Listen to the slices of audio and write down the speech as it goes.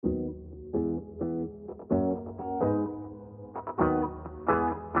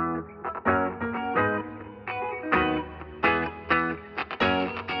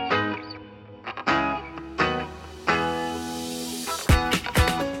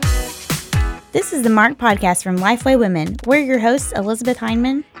This is the Mark Podcast from Lifeway Women. We're your hosts, Elizabeth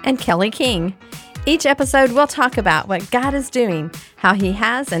Heineman and Kelly King. Each episode, we'll talk about what God is doing, how He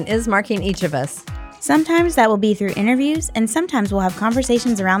has and is marking each of us. Sometimes that will be through interviews, and sometimes we'll have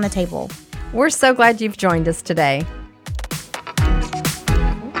conversations around the table. We're so glad you've joined us today.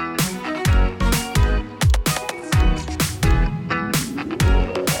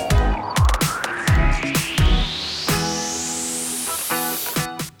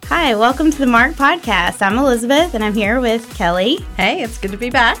 Hi, welcome to the Mark Podcast. I'm Elizabeth, and I'm here with Kelly. Hey, it's good to be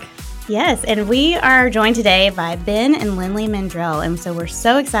back. Yes, and we are joined today by Ben and Lindley Mandrell, and so we're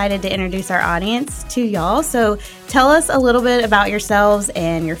so excited to introduce our audience to y'all. So tell us a little bit about yourselves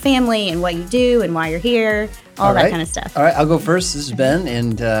and your family and what you do and why you're here, all that kind of stuff. All right, I'll go first. This is Ben,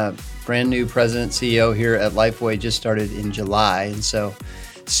 and brand new president, CEO here at Lifeway, just started in July, and so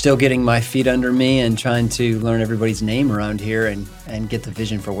still getting my feet under me and trying to learn everybody's name around here and get the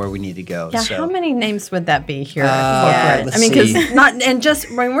vision for where we need to go. Yeah, so, how many names would that be here? Let's I mean, because not and just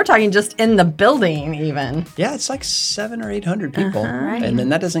when we're talking just in the building, even. Yeah, it's like 700 or 800 people, right. And then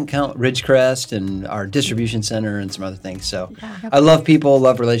that doesn't count Ridgecrest and our distribution center and some other things. So I love people,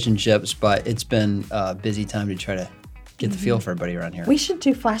 love relationships, but it's been a busy time to try to get the feel for everybody around here. We should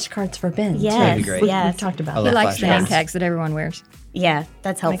do flashcards for Ben. Yes, that'd be great. We've talked about He likes the name flashcards. tags that everyone wears. Yeah,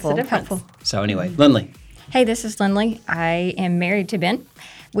 that's helpful. Makes a difference. So anyway, Lindley. Hey, this is Lindley. I am married to Ben.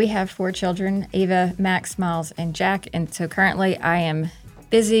 We have 4 children, Ava, Max, Miles, and Jack. And so currently I am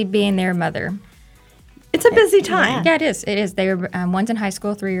busy being their mother. It's a busy time. Yeah, it is. It is. They're one's in high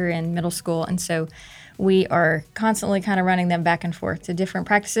school, 3 are in middle school. And so we are constantly kind of running them back and forth to different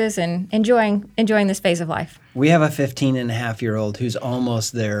practices and enjoying this phase of life. We have a 15-and-a-half-year-old who's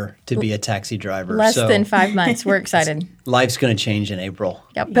almost there to be a taxi driver. Less than 5 months. We're excited. Life's going to change in April.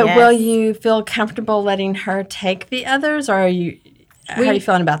 Yep. But Yes. will you feel comfortable letting her take the others, or how are you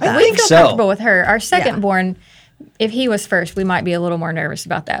feeling about that? We think feel so. comfortable with her. Our second born, if he was first, we might be a little more nervous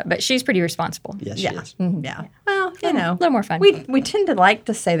about that. But she's pretty responsible. Yes, she Yeah. is. Yeah. Well, you know. A little more fun. We tend to like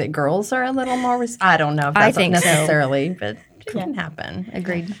to say that girls are a little more, I don't know if that's think so. necessarily, but it can happen.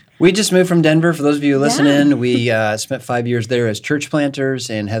 Agreed. We just moved from Denver. For those of you who listen in, we spent 5 years there as church planters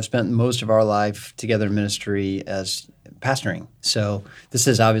and have spent most of our life together in ministry as pastoring. So this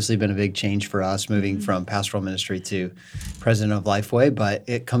has obviously been a big change for us, moving from pastoral ministry to president of Lifeway, but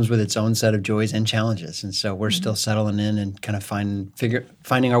it comes with its own set of joys and challenges. And so we're still settling in and kind of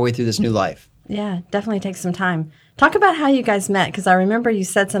finding our way through this new life. Yeah, definitely takes some time. Talk about how you guys met, because I remember you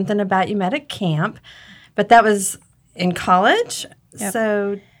said something about you met at camp, but that was in college. Yep.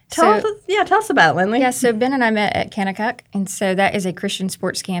 So tell us about it, Lindley. Yeah, so Ben and I met at Kanakuk, and so that is a Christian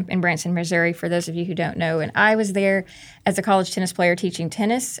sports camp in Branson, Missouri, for those of you who don't know. And I was there as a college tennis player teaching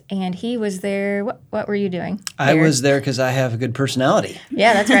tennis, and he was there. What were you doing? I was there because I have a good personality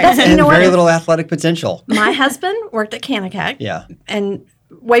Yeah, that's right. and know what? very little athletic potential. My husband worked at Kanakuk. Yeah. And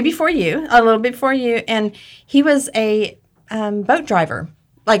way before you, a little bit before you, and he was a boat driver.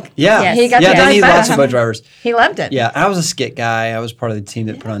 Like, Yeah. he got to They drive need boats. lots of boat drivers. He loved it. Yeah, I was a skit guy. I was part of the team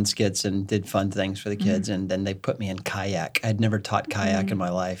that put on skits and did fun things for the kids. And then they put me in kayak. I'd never taught kayak in my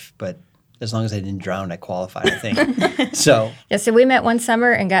life, but as long as I didn't drown, I qualified, I think. So Yeah, so we met one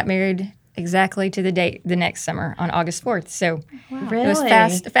summer and got married exactly to the date the next summer on August 4th. So Really? it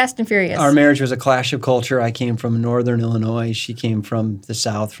was fast and furious. our marriage was a clash of culture. I came from northern Illinois. She came from the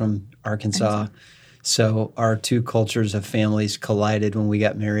south, from Arkansas. So our two cultures of families collided when we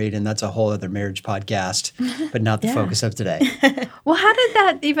got married, and that's a whole other marriage podcast, but not the focus of today. Well, how did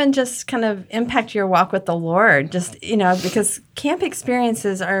that even just kind of impact your walk with the Lord? Just, because camp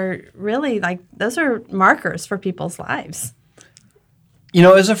experiences are really those are markers for people's lives. It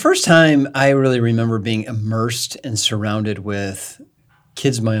was the first time I really remember being immersed and surrounded with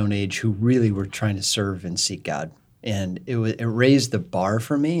kids my own age who really were trying to serve and seek God. And it raised the bar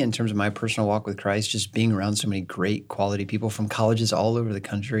for me in terms of my personal walk with Christ, just being around so many great quality people from colleges all over the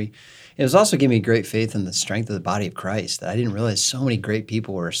country. It was also giving me great faith in the strength of the body of Christ, that I didn't realize so many great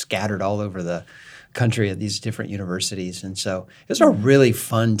people were scattered all over the country at these different universities. And so it was a really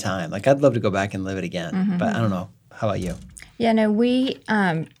fun time. I'd love to go back and live it again, but I don't know. How about you? Yeah, no,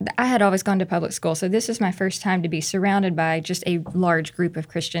 I had always gone to public school, so this is my first time to be surrounded by just a large group of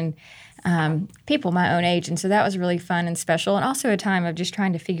Christian people my own age, and so that was really fun and special, and also a time of just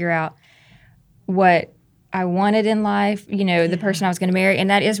trying to figure out what I wanted in life, the person I was going to marry, and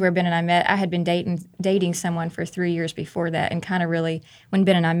that is where Ben and I met. I had been dating someone for 3 years before that, and kind of really, when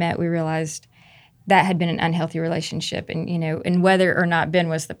Ben and I met, we realized that had been an unhealthy relationship, and whether or not Ben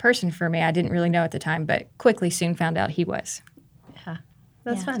was the person for me, I didn't really know at the time, but quickly soon found out he was.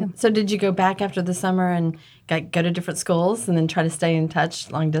 That's fun. So did you go back after the summer and go to different schools and then try to stay in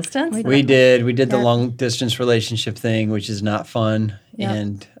touch long distance? We did. We did the long distance relationship thing, which is not fun. Yep.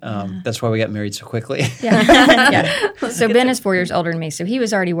 And that's why we got married so quickly. Yeah. So Ben is 4 years older than me, so he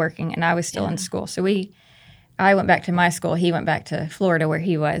was already working and I was still in school. So I went back to my school, he went back to Florida where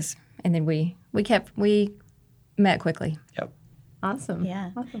he was, and then we met quickly. Yep. Awesome.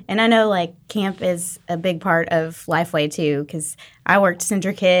 Yeah. And I know like camp is a big part of Lifeway too, because I worked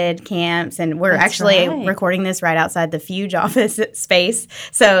Center Kid camps and we're actually recording this right outside the Fuge office space.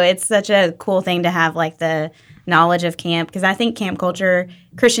 So it's such a cool thing to have like the knowledge of camp, because I think camp culture,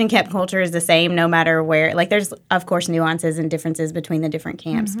 Christian camp culture is the same no matter where. Like there's of course nuances and differences between the different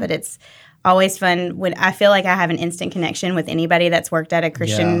camps, but it's always fun when I feel like I have an instant connection with anybody that's worked at a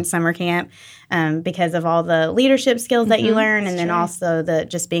Christian summer camp because of all the leadership skills that you learn, and then also the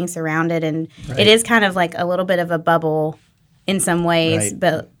just being surrounded. And it is kind of like a little bit of a bubble in some ways,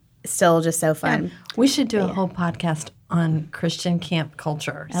 but still just so fun. Yeah. We should do a whole podcast on Christian camp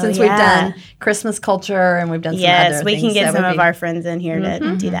culture since we've done Christmas culture and we've done some other things. We can get some of our friends in here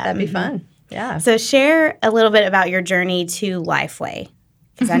to do that. That'd be fun. Yeah. So share a little bit about your journey to Lifeway.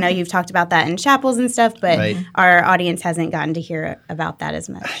 Because I know you've talked about that in chapels and stuff, but our audience hasn't gotten to hear about that as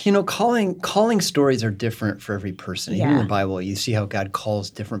much. You know, calling stories are different for every person. Even in the Bible, you see how God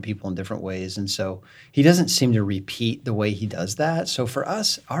calls different people in different ways. And so he doesn't seem to repeat the way he does that. So for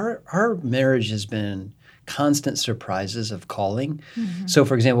us, our marriage has been constant surprises of calling. So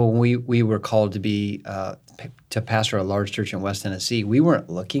for example, when we were called to be to pastor a large church in West Tennessee, we weren't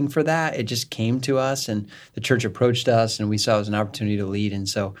looking for that. It just came to us, and the church approached us, and we saw it as an opportunity to lead. And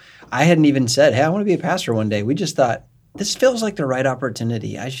so I hadn't even said, hey, I want to be a pastor one day. We just thought, this feels like the right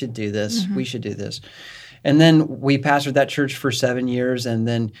opportunity. I should do this. We should do this. And then we pastored that church for 7 years, and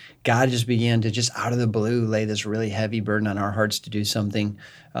then God just began to just out of the blue lay this really heavy burden on our hearts to do something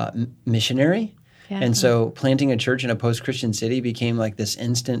missionary. And so planting a church in a post-Christian city became like this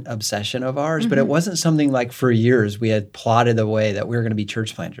instant obsession of ours, but it wasn't something like for years we had plotted away that we were going to be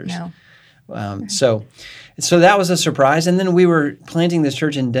church planters. No. So that was a surprise. And then we were planting this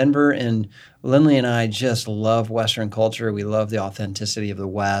church in Denver, and Lindley and I just love Western culture. We love the authenticity of the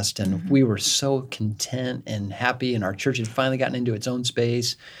West, and we were so content and happy, and our church had finally gotten into its own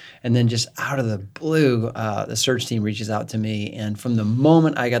space. And then just out of the blue, the search team reaches out to me, and from the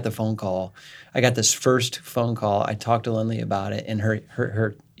moment I got the phone call, I got this first phone call, I talked to Lindley about it, and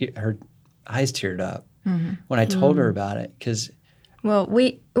her eyes teared up when I told her about it, because Well,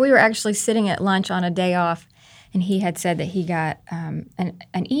 we were actually sitting at lunch on a day off, and he had said that he got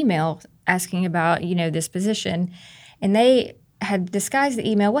an email asking about, this position, and they had disguised the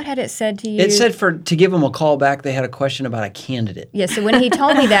email. What had it said to you? it said to give them a call back, they had a question about a candidate. Yeah, so when he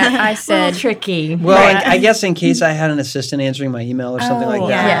told me that, I said... tricky. Well, I guess in case I had an assistant answering my email or something like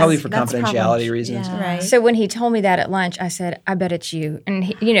that, yes. probably for That's confidentiality reasons. Yeah. Right. So when he told me that at lunch, I said, I bet it's you. And,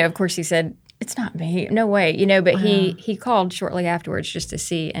 he, of course, he said, it's not me. No way. But he called shortly afterwards just to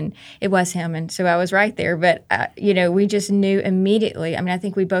see, and it was him. And so I was right there. But, we just knew immediately. I mean, I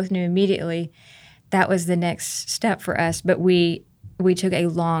think we both knew immediately that was the next step for us. But we took a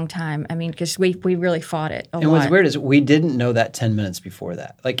long time. I mean, because we really fought it a lot. And what's weird is we didn't know that 10 minutes before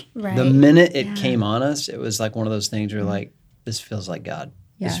that. Like, the minute it came on us, it was like one of those things where like, this feels like God.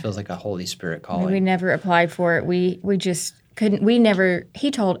 This feels like a Holy Spirit calling. We never applied for it. We just couldn't.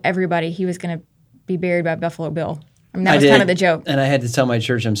 He told everybody he was going to be buried by Buffalo Bill. I mean, that was kind of the joke. And I had to tell my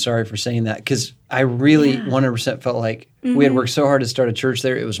church I'm sorry for saying that, because I really 100% felt like we had worked so hard to start a church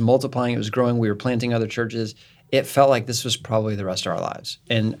there. It was multiplying. It was growing. We were planting other churches. It felt like this was probably the rest of our lives.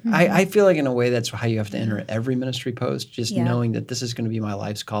 And I feel like in a way that's how you have to enter every ministry post, just knowing that this is going to be my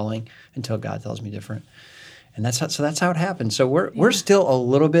life's calling until God tells me different. And that's how it happened. So we're still a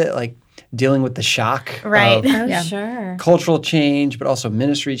little bit like dealing with the shock of Sure. cultural change, but also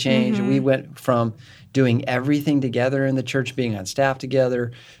ministry change. We went from doing everything together in the church, being on staff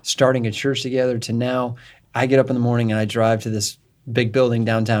together, starting a church together, to now I get up in the morning and I drive to this big building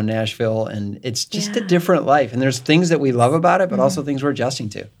downtown Nashville, and it's just a different life. And there's things that we love about it, but also things we're adjusting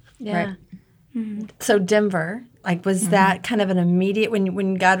to. Yeah. Right. So Denver, was that kind of an immediate,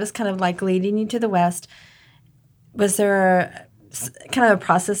 when God was kind of like leading you to the West, was there kind of a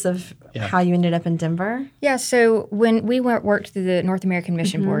process of how you ended up in Denver? Yeah, so when we worked through the North American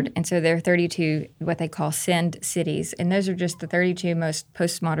Mission Board, and so there are 32 what they call SEND cities, and those are just the 32 most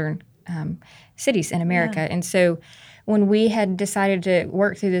postmodern cities in America. And so when we had decided to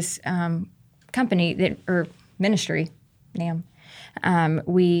work through this company or ministry, NAM,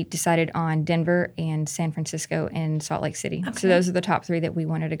 we decided on Denver and San Francisco and Salt Lake City. Okay. So those are the top 3 that we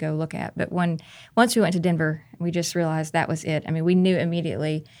wanted to go look at. But once we went to Denver, we just realized that was it. I mean, we knew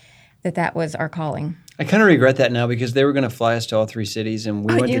immediately that was our calling. I kind of regret that now because they were going to fly us to all 3 cities, and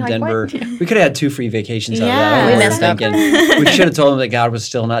we went to Denver. We could have had 2 free vacations out of that. We messed up. We should have told them that God was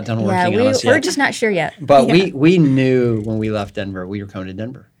still not done working on us yet. We're just not sure yet. But we knew when we left Denver, we were coming to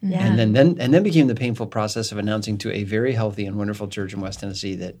Denver. Yeah. And then became the painful process of announcing to a very healthy and wonderful church in West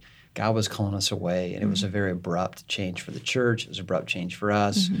Tennessee that God was calling us away. And it was a very abrupt change for the church. It was an abrupt change for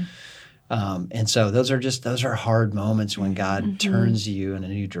us. And so those are hard moments when God turns you in a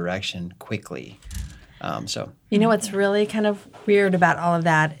new direction quickly. You know what's really kind of weird about all of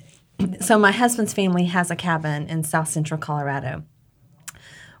that? So my husband's family has a cabin in South Central Colorado.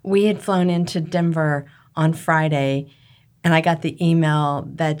 We had flown into Denver on Friday, and I got the email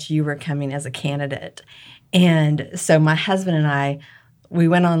that you were coming as a candidate. And so my husband and I, we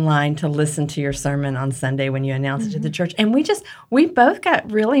went online to listen to your sermon on Sunday when you announced it to the church. And we both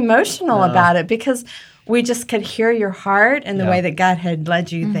got really emotional about it because we just could hear your heart and the way that God had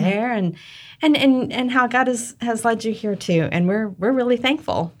led you there and how God has led you here too. And we're really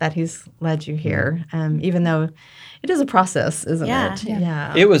thankful that He's led you here, even though it is a process, isn't it?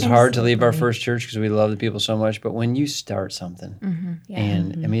 Yeah. It was hard to leave our first church because we love the people so much. But when you start something,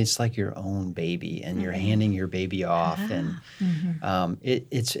 and I mean, it's like your own baby, and you're handing your baby off, and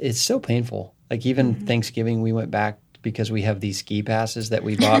it's so painful. Like even Thanksgiving, we went back because we have these ski passes that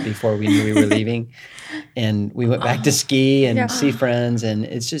we bought before we knew we were leaving, and we went back to ski and see friends, and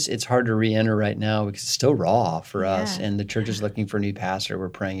it's hard to re-enter right now because it's still raw for us, and the church is looking for a new pastor. We're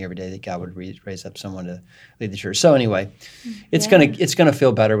praying every day that God would raise up someone to lead the church. So anyway, it's gonna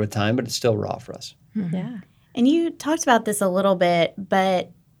feel better with time, but it's still raw for us. Yeah. And you talked about this a little bit, but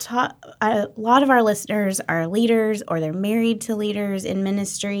a lot of our listeners are leaders or they're married to leaders in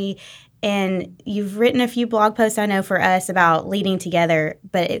ministry. And you've written a few blog posts, I know, for us about leading together,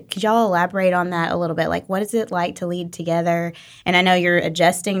 but could y'all elaborate on that a little bit? Like, what is it like to lead together? And I know you're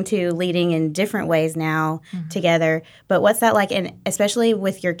adjusting to leading in different ways now together, but what's that like? And especially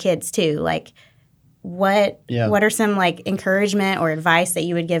with your kids too, like what are some like encouragement or advice that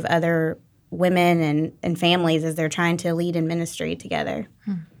you would give other women and families as they're trying to lead in ministry together?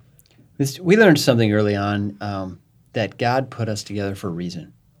 We learned something early on that God put us together for a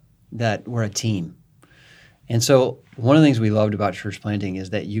reason. That we're a team. And so one of the things we loved about church planting is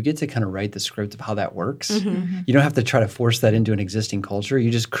that you get to kind of write the script of how that works. You don't have to try to force that into an existing culture.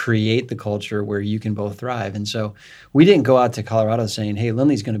 You just create the culture where you can both thrive. And so we didn't go out to Colorado saying, hey,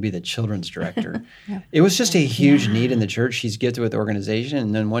 Lindley's going to be the children's director. It was just a huge need in the church. She's gifted with organization.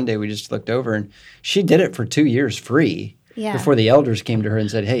 And then one day we just looked over and she did it for 2 years free before the elders came to her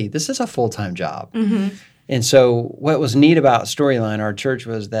and said, hey, this is a full-time job. And so what was neat about Storyline, our church,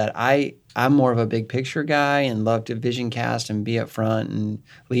 was that I'm more of a big picture guy and love to vision cast and be up front and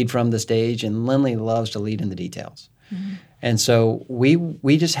lead from the stage. And Lindley loves to lead in the details. And so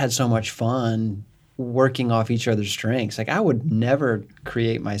we just had so much fun working off each other's strengths. Like I would never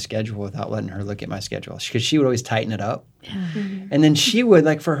create my schedule without letting her look at my schedule because she would always tighten it up. And then she would,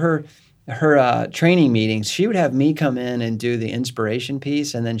 like for her training meetings, she would have me come in and do the inspiration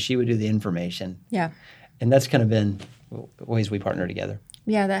piece, and then she would do the information. And that's kind of been ways we partner together.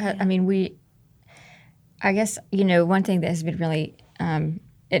 Yeah, I guess, one thing that has been really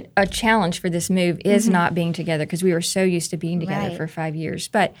a challenge for this move is not being together because we were so used to being together for 5 years.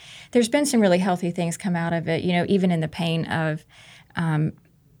 But there's been some really healthy things come out of it, even in the pain of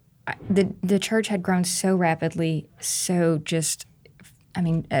the church had grown so rapidly,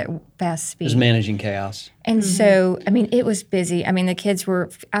 at fast speed. It was managing chaos. And so, it was busy. The kids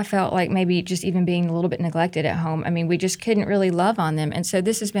I felt like maybe just even being a little bit neglected at home. We just couldn't really love on them. And so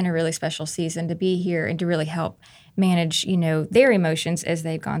this has been a really special season to be here and to really help manage, their emotions as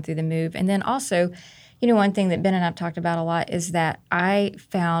they've gone through the move. And then also, one thing that Ben and I've talked about a lot is that I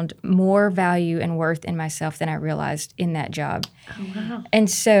found more value and worth in myself than I realized in that job. Oh, wow. And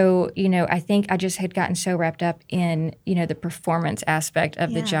so, I think I just had gotten so wrapped up in, the performance aspect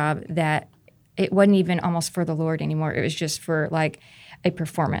of the job that it wasn't even almost for the Lord anymore. It was just for like a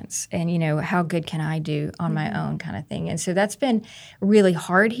performance and, how good can I do on my own kind of thing. And so that's been really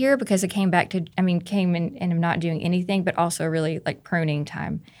hard here because it came and I'm not doing anything, but also really like pruning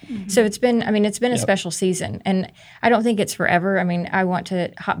time. So it's been a special season, and I don't think it's forever. I want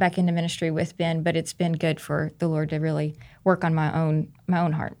to hop back into ministry with Ben, but it's been good for the Lord to really work on my own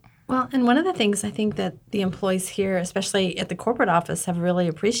heart. Well, and one of the things I think that the employees here, especially at the corporate office, have really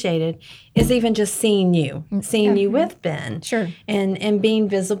appreciated is even just seeing you with Ben. Sure. And being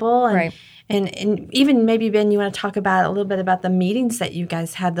visible. And, And even maybe, Ben, you want to talk about a little bit about the meetings that you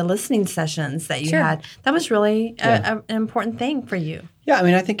guys had, the listening sessions that you had. That was really an important thing for you. Yeah, I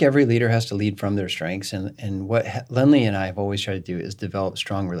mean, I think every leader has to lead from their strengths. And what Lindley and I have always tried to do is develop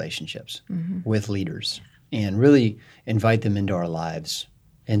strong relationships with leaders and really invite them into our lives.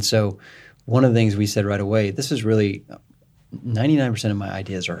 And so one of the things we said right away, this is really 99% of my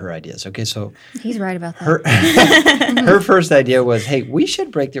ideas are her ideas. Okay, so he's right about that. Her first idea was, hey, we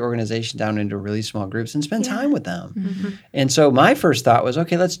should break the organization down into really small groups and spend time with them. And so my first thought was,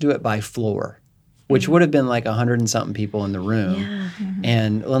 okay, let's do it by floor, which would have been like 100 and something people in the room.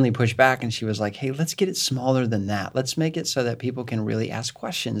 And Lindley pushed back and she was like, hey, let's get it smaller than that. Let's make it so that people can really ask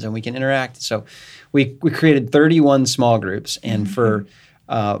questions and we can interact. So we created 31 small groups, and for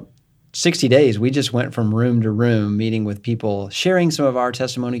 60 days, we just went from room to room, meeting with people, sharing some of our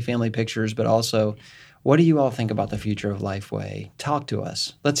testimony, family pictures, but also, what do you all think about the future of Lifeway? Talk to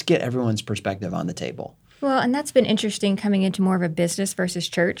us. Let's get everyone's perspective on the table. Well, and that's been interesting coming into more of a business versus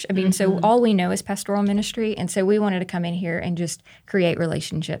church. I mean, so all we know is pastoral ministry, and so we wanted to come in here and just create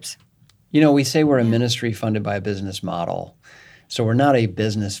relationships. You know, we say we're a ministry funded by a business model. So we're not a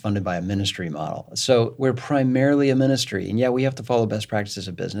business funded by a ministry model. So we're primarily a ministry. And yeah, we have to follow best practices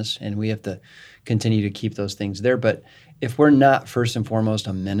of business, and we have to continue to keep those things there. But if we're not first and foremost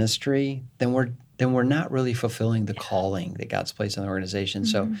a ministry, then we're not really fulfilling the calling that God's placed in the organization.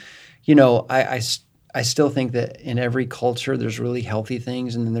 So, you know, I still think that in every culture there's really healthy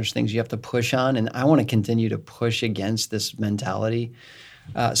things, and then there's things you have to push on. And I want to continue to push against this mentality.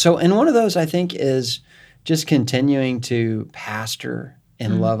 And one of those, I think, is just continuing to pastor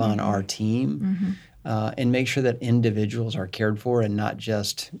and love on our team and make sure that individuals are cared for and not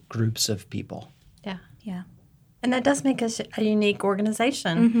just groups of people. Yeah. And that does make us a unique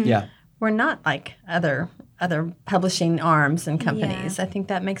organization. Yeah. We're not like other publishing arms and companies. I think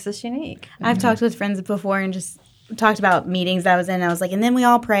that makes us unique. I've talked with friends before and just talked about meetings that I was in. I was like, and then we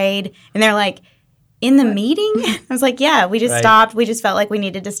all prayed. And they're like, in the meeting? I was like, yeah, we just stopped. We just felt like we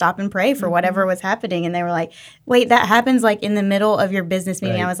needed to stop and pray for whatever was happening. And they were like, wait, that happens like in the middle of your business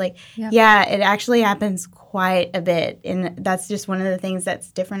meeting. I was like, yeah, it actually happens quite a bit. And that's just one of the things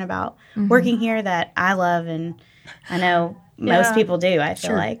that's different about working here that I love, and I know most people do, I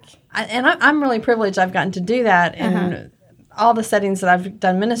feel like. I'm really privileged I've gotten to do that in all the settings that I've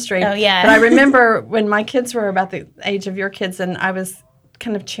done ministry. Oh, yeah. But I remember when my kids were about the age of your kids, and I was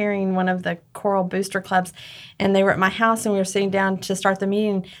kind of chairing one of the choral booster clubs, and they were at my house, and we were sitting down to start the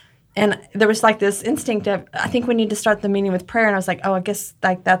meeting, and there was like this instinct of, I think we need to start the meeting with prayer. And I was like, oh, I guess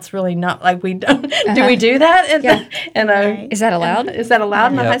like that's really not like we don't do we do that? And is that allowed? Is that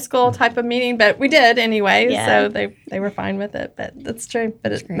allowed in a high school type of meeting? But we did anyway, so they were fine with it. But that's true.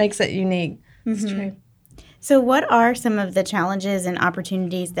 But it makes it unique. It's true. So what are some of the challenges and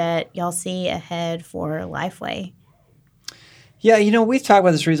opportunities that y'all see ahead for Lifeway? Yeah, you know, we've talked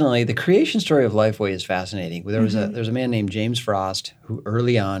about this recently. The creation story of Lifeway is fascinating. There's a man named James Frost who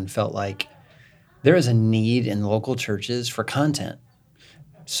early on felt like there is a need in local churches for content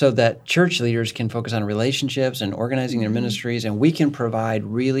so that church leaders can focus on relationships and organizing their ministries, and we can provide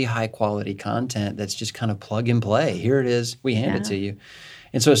really high-quality content that's just kind of plug and play. Here it is. We hand it to you.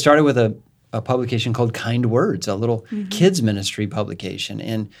 And so it started with a publication called Kind Words, a little kids ministry publication.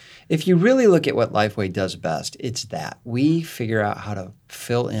 And if you really look at what Lifeway does best, it's that. We figure out how to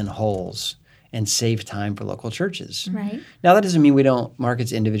fill in holes and save time for local churches. Right. Now, that doesn't mean we don't market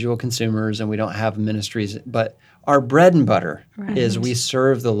to individual consumers and we don't have ministries, but our bread and butter is we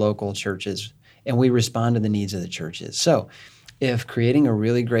serve the local churches and we respond to the needs of the churches. So if creating a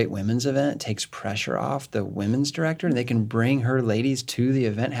really great women's event takes pressure off the women's director and they can bring her ladies to the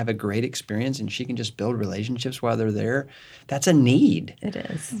event, have a great experience, and she can just build relationships while they're there, that's a need. It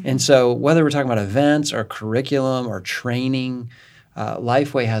is. And so whether we're talking about events or curriculum or training,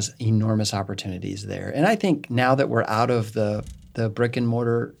 Lifeway has enormous opportunities there. And I think now that we're out of the brick and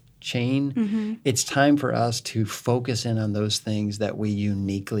mortar chain, it's time for us to focus in on those things that we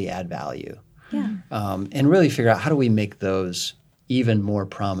uniquely add value. And really figure out how do we make those even more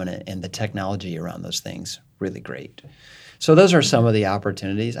prominent and the technology around those things really great. So those are some of the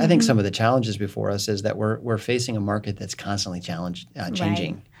opportunities. I think some of the challenges before us is that we're facing a market that's constantly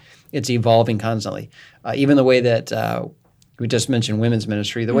changing. Right. It's evolving constantly. Even the way that we just mentioned women's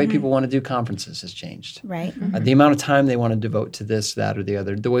ministry, the way people want to do conferences has changed. Right. The amount of time they want to devote to this, that, or the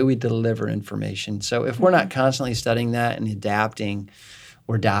other, the way we deliver information. So if we're not constantly studying that and adapting,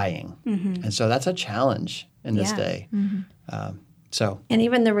 we're dying. And so that's a challenge in this day. And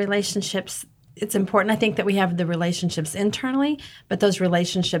even the relationships it's important, I think, that we have the relationships internally, but those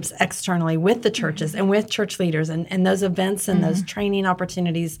relationships externally with the churches and with church leaders and those events and those training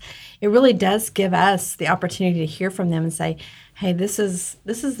opportunities. It really does give us the opportunity to hear from them and say, hey, this is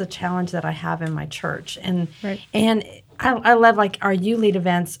the challenge that I have in my church. And I love, like, our You Lead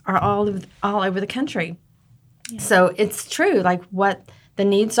events are all over the country. Yeah. So it's true, like, what the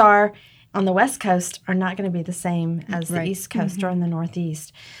needs are on the West Coast are not going to be the same as the East Coast or in the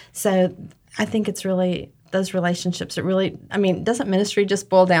Northeast. So I think it's really those relationships. It really, I mean, doesn't ministry just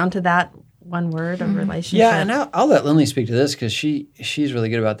boil down to that one word of relationship? Yeah, and I'll let Lindley speak to this because she's really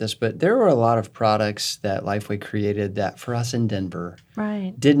good about this. But there were a lot of products that Lifeway created that for us in Denver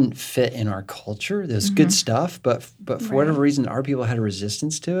didn't fit in our culture. There's good stuff, but for whatever reason, our people had a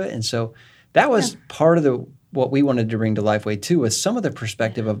resistance to it. And so that was part of what we wanted to bring to Lifeway, too, was some of the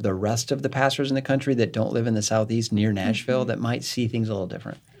perspective of the rest of the pastors in the country that don't live in the Southeast near Nashville that might see things a little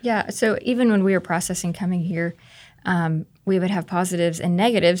different. Yeah, so even when we were processing coming here, we would have positives and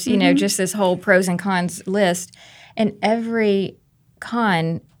negatives, you know, just this whole pros and cons list. And every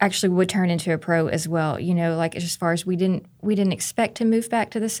con actually would turn into a pro as well, you know, like as far as we didn't expect to move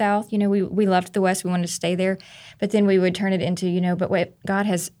back to the South. You know, we loved the West. We wanted to stay there. But then we would turn it into, you know, but what God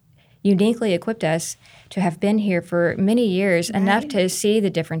has uniquely equipped us to have been here for many years, enough to see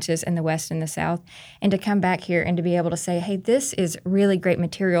the differences in the West and the South, and to come back here and to be able to say, hey, this is really great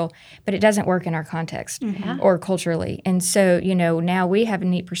material, but it doesn't work in our context or culturally. And so, you know, now we have a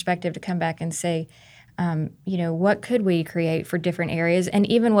neat perspective to come back and say, you know, what could we create for different areas? And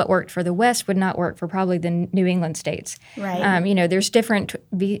even what worked for the West would not work for probably the New England states. Right. You know, there's different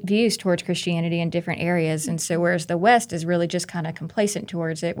views towards Christianity in different areas. And so whereas the West is really just kind of complacent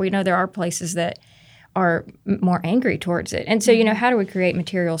towards it, we know there are places that are more angry towards it. And so, you know, how do we create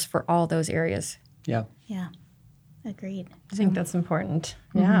materials for all those areas? Yeah. Yeah. Agreed. I think that's important.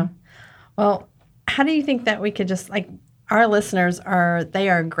 Yeah. Well, how do you think that we could just, like, our listeners are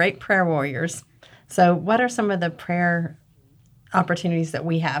great prayer warriors. So what are some of the prayer opportunities that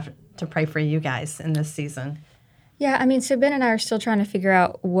we have to pray for you guys in this season? Yeah, I mean, so Ben and I are still trying to figure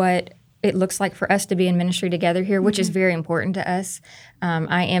out what it looks like for us to be in ministry together here, which is very important to us.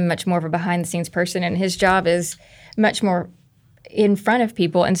 I am much more of a behind-the-scenes person, and his job is much more in front of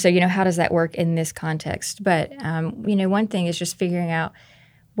people. And so, you know, how does that work in this context? But, you know, one thing is just figuring out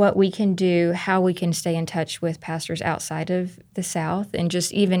what we can do, how we can stay in touch with pastors outside of the South, and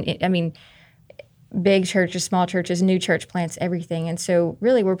just even, I mean, big churches, small churches, new church plants, everything. And so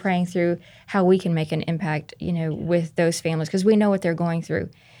really we're praying through how we can make an impact, you know, with those families, because we know what they're going through.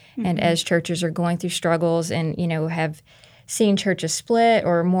 And as churches are going through struggles and, you know, have seen churches split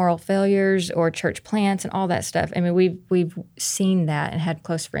or moral failures or church plants and all that stuff, I mean, we've seen that and had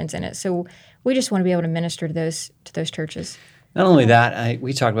close friends in it. So we just want to be able to minister to those churches. Not only that,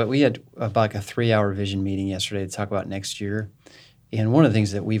 we had about like a 3-hour vision meeting yesterday to talk about next year. And one of the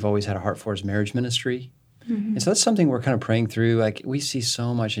things that we've always had a heart for is marriage ministry. And so that's something we're kind of praying through. Like, we see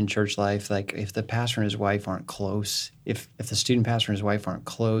so much in church life, like if the pastor and his wife aren't close, if the student pastor and his wife aren't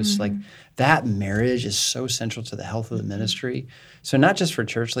close, like that marriage is so central to the health of the ministry. So not just for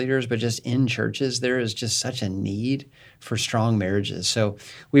church leaders, but just in churches, there is just such a need for strong marriages. So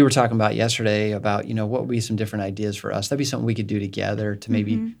we were talking about yesterday about, you know, what would be some different ideas for us. That'd be something we could do together to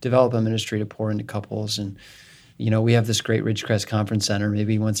maybe develop a ministry to pour into couples. And you know, we have this great Ridgecrest Conference Center.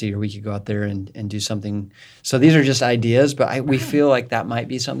 Maybe once a year we could go out there and do something. So these are just ideas, but we feel like that might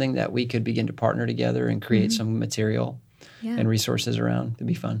be something that we could begin to partner together and create some material and resources around. It'd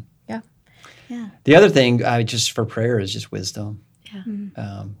be fun. Yeah. The other thing just for prayer is just wisdom.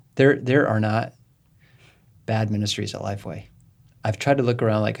 Yeah. There are not bad ministries at Lifeway. I've tried to look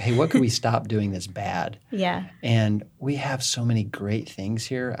around like, hey, what could we stop doing that's bad? Yeah. And we have so many great things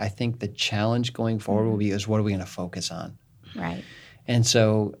here. I think the challenge going forward will be is what are we going to focus on? Right. And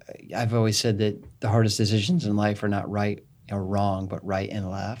so I've always said that the hardest decisions in life are not right or wrong, but right and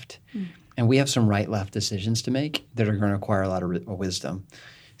left. And we have some right-left decisions to make that are going to require a lot of wisdom.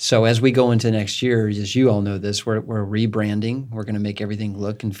 So as we go into next year, as you all know this, we're rebranding. We're going to make everything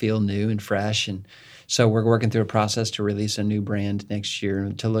look and feel new and fresh. And so we're working through a process to release a new brand next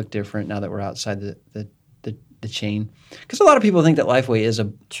year to look different now that we're outside the chain. Because a lot of people think that Lifeway is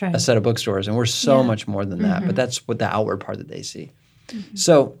a set of bookstores, and we're so much more than that. But that's what the outward part that they see.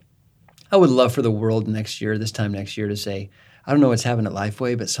 So I would love for the world this time next year, to say, I don't know what's happening at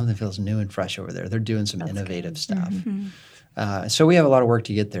Lifeway, but something feels new and fresh over there. They're doing some innovative stuff. So we have a lot of work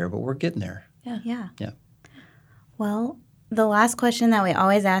to get there, but we're getting there. Yeah. Well, the last question that we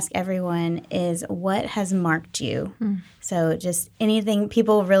always ask everyone is, what has marked you? So just anything.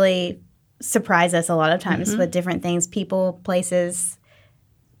 People really surprise us a lot of times with different things, people, places,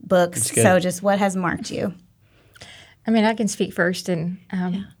 books. So just what has marked you? I mean, I can speak first and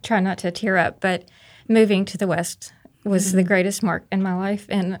try not to tear up, but moving to the West was the greatest mark in my life.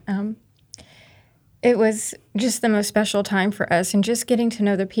 And it was just the most special time for us, and just getting to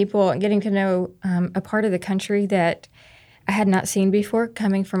know the people and getting to know a part of the country that I had not seen before,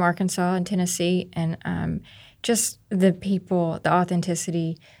 coming from Arkansas and Tennessee, and just the people, the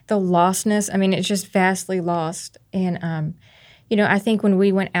authenticity, the lostness. I mean, it's just vastly lost. And, I think when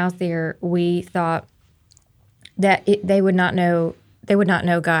we went out there, we thought that they would not know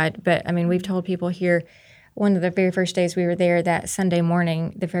God. But, I mean, we've told people here, one of the very first days we were there, that Sunday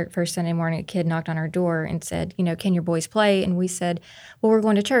morning, the first Sunday morning, a kid knocked on our door and said, can your boys play? And we said, well, we're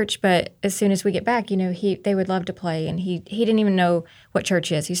going to church, but as soon as we get back, they would love to play. And he didn't even know what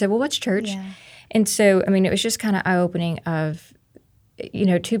church is. He said, well, what's church? Yeah. And so, I mean, it was just kind of eye-opening of,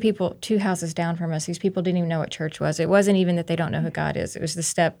 two houses down from us, these people didn't even know what church was. It wasn't even that they don't know who God is. It was the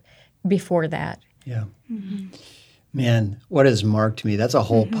step before that. Yeah. Mm-hmm. Man, what has marked me, that's a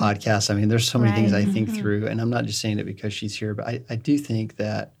whole podcast. I mean, there's so many things I think through, and I'm not just saying it because she's here, but I do think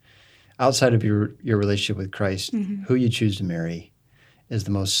that outside of your relationship with Christ, who you choose to marry is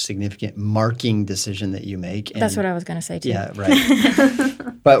the most significant marking decision that you make. And, that's what I was going to say too. Yeah, right.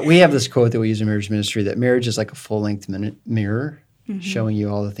 But we have this quote that we use in marriage ministry, that marriage is like a full-length mirror showing you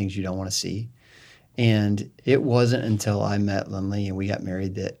all the things you don't want to see. And it wasn't until I met Lindley and we got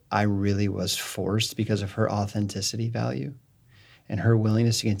married that I really was forced, because of her authenticity value and her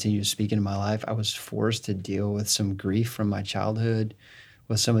willingness to continue to speak into my life, I was forced to deal with some grief from my childhood,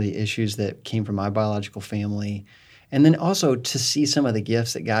 with some of the issues that came from my biological family. And then also to see some of the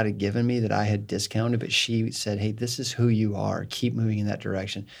gifts that God had given me that I had discounted, but she said, hey, this is who you are. Keep moving in that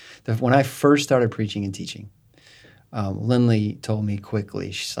direction. When I first started preaching and teaching, Lindley told me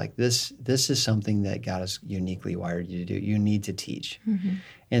quickly, she's like, this is something that God has uniquely wired you to do. You need to teach.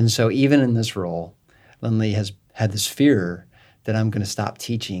 And so even in this role, Lindley has had this fear that I'm going to stop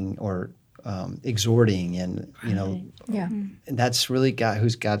teaching or exhorting, and and that's really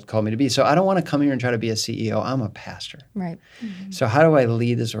who's God called me to be. So I don't want to come here and try to be a CEO. I'm a pastor. Right. So how do I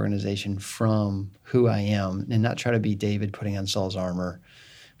lead this organization from who I am and not try to be David putting on Saul's armor,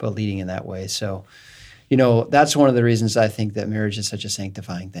 but leading in that way? So that's one of the reasons I think that marriage is such a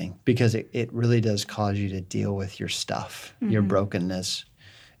sanctifying thing, because it really does cause you to deal with your stuff, your brokenness,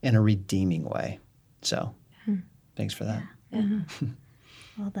 in a redeeming way. So thanks for that. Yeah.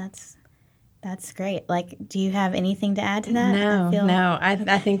 Well, that's great. Like, do you have anything to add to that? No. I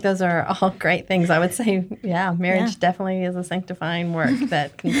think those are all great things. I would say, marriage definitely is a sanctifying work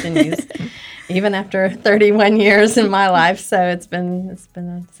that continues even after 31 years in my life. So it's been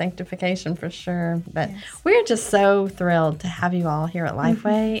a sanctification for sure. But we're just so thrilled to have you all here at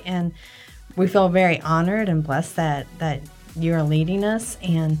Lifeway, and we feel very honored and blessed that you're leading us,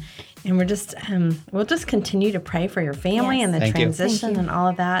 and we're just we'll just continue to pray for your family and the transition and all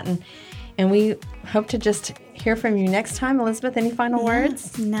of that, and we hope to just hear from you next time. Elizabeth, any final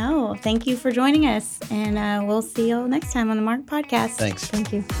words? No. Thank you for joining us, and we'll see you next time on the Mark Podcast. Thanks.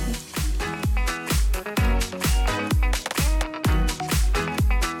 Thank you.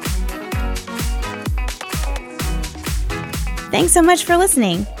 Thanks so much for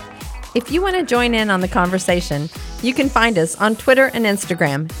listening. If you want to join in on the conversation, you can find us on Twitter and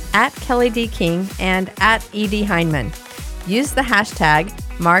Instagram at Kelly D. King and at E.D. Heineman. Use the hashtag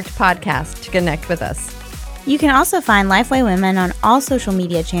 #MarkedPodcast to connect with us. You can also find Lifeway Women on all social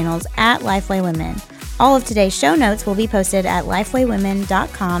media channels at Lifeway Women. All of today's show notes will be posted at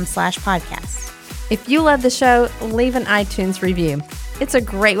lifewaywomen.com/podcast. If you love the show, leave an iTunes review. It's a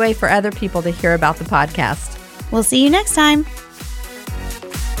great way for other people to hear about the podcast. We'll see you next time.